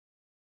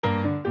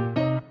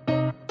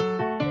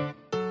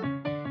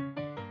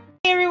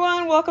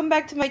welcome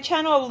back to my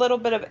channel, a little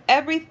bit of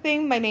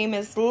everything. My name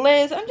is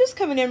Liz. I'm just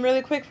coming in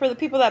really quick for the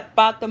people that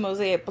bought the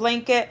Mosaic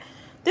blanket.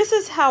 This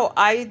is how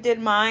I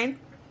did mine.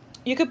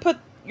 You could put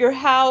your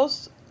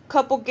house,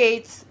 couple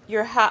gates,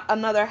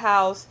 another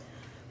house,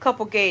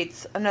 couple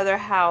gates, another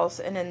house,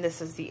 and then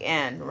this is the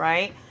end,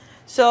 right?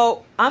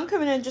 So I'm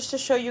coming in just to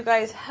show you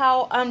guys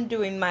how I'm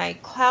doing my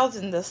clouds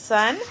in the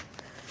sun.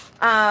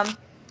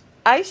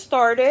 I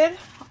started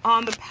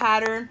on the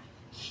pattern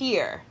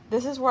here.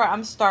 This is where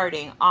I'm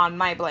starting on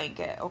my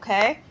blanket,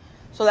 okay?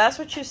 So that's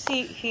what you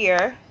see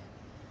here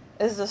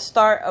is the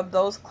start of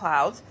those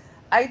clouds.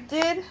 I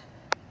did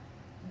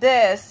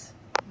this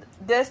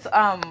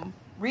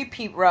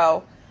repeat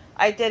row.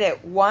 I did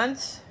it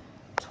once,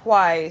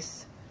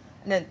 twice,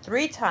 and then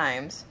 3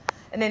 times.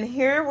 And then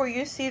here where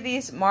you see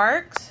these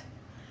marks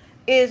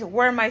is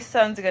where my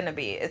sun's gonna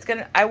be.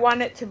 I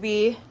want it to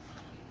be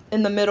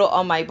in the middle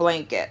of my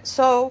blanket.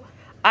 So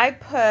I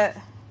put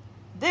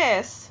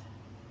this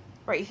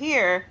right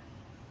here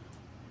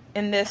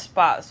in this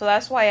spot. So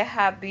that's why I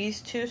have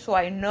these two, so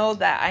I know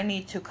that I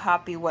need to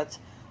copy what's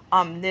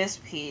on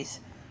this piece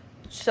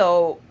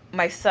so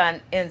my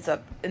sun ends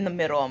up in the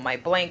middle of my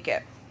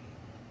blanket.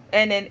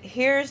 And then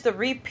here's the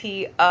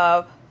repeat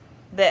of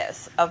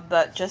this, of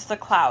just the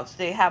clouds.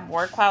 They have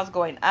more clouds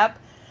going up.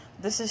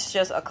 This is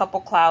just a couple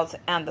clouds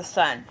and the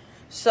sun.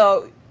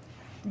 So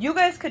you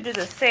guys could do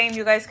the same.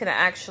 You guys can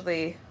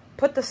actually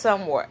put the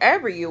sun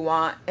wherever you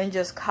want and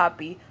just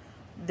copy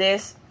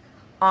this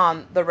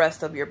on the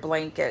rest of your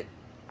blanket.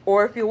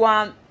 Or if you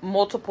want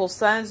multiple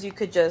suns, you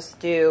could just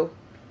do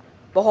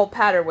the whole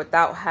pattern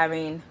without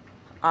having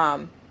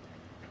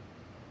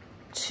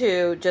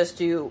to just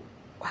do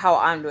how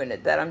I'm doing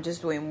it, that I'm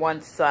just doing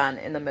one sun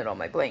in the middle of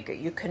my blanket.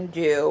 You can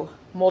do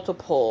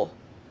multiple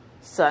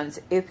suns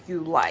if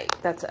you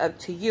like. That's up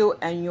to you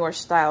and your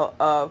style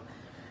of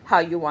how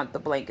you want the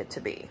blanket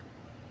to be.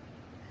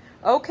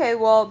 Okay,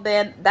 well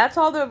then that's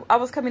all that I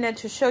was coming in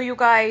to show you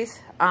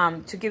guys,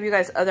 to give you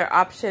guys other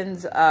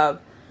options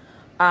of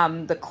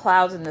the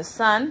clouds and the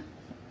sun.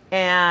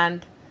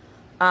 And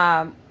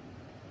I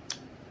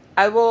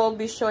will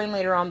be showing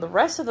later on the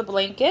rest of the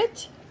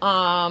blanket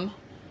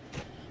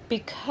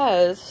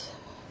because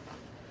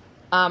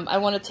I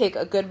want to take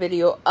a good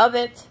video of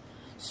it.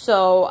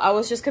 So I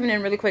was just coming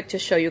in really quick to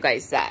show you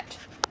guys that.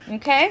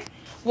 Okay,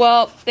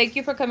 well, thank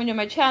you for coming to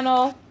my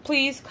channel.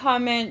 Please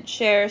comment,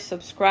 share,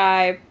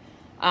 subscribe.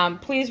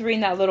 Please ring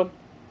that little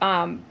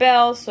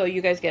bell so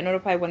you guys get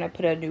notified when I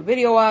put a new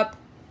video up.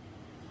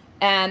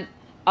 And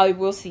I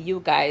will see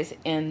you guys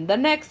in the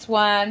next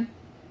one.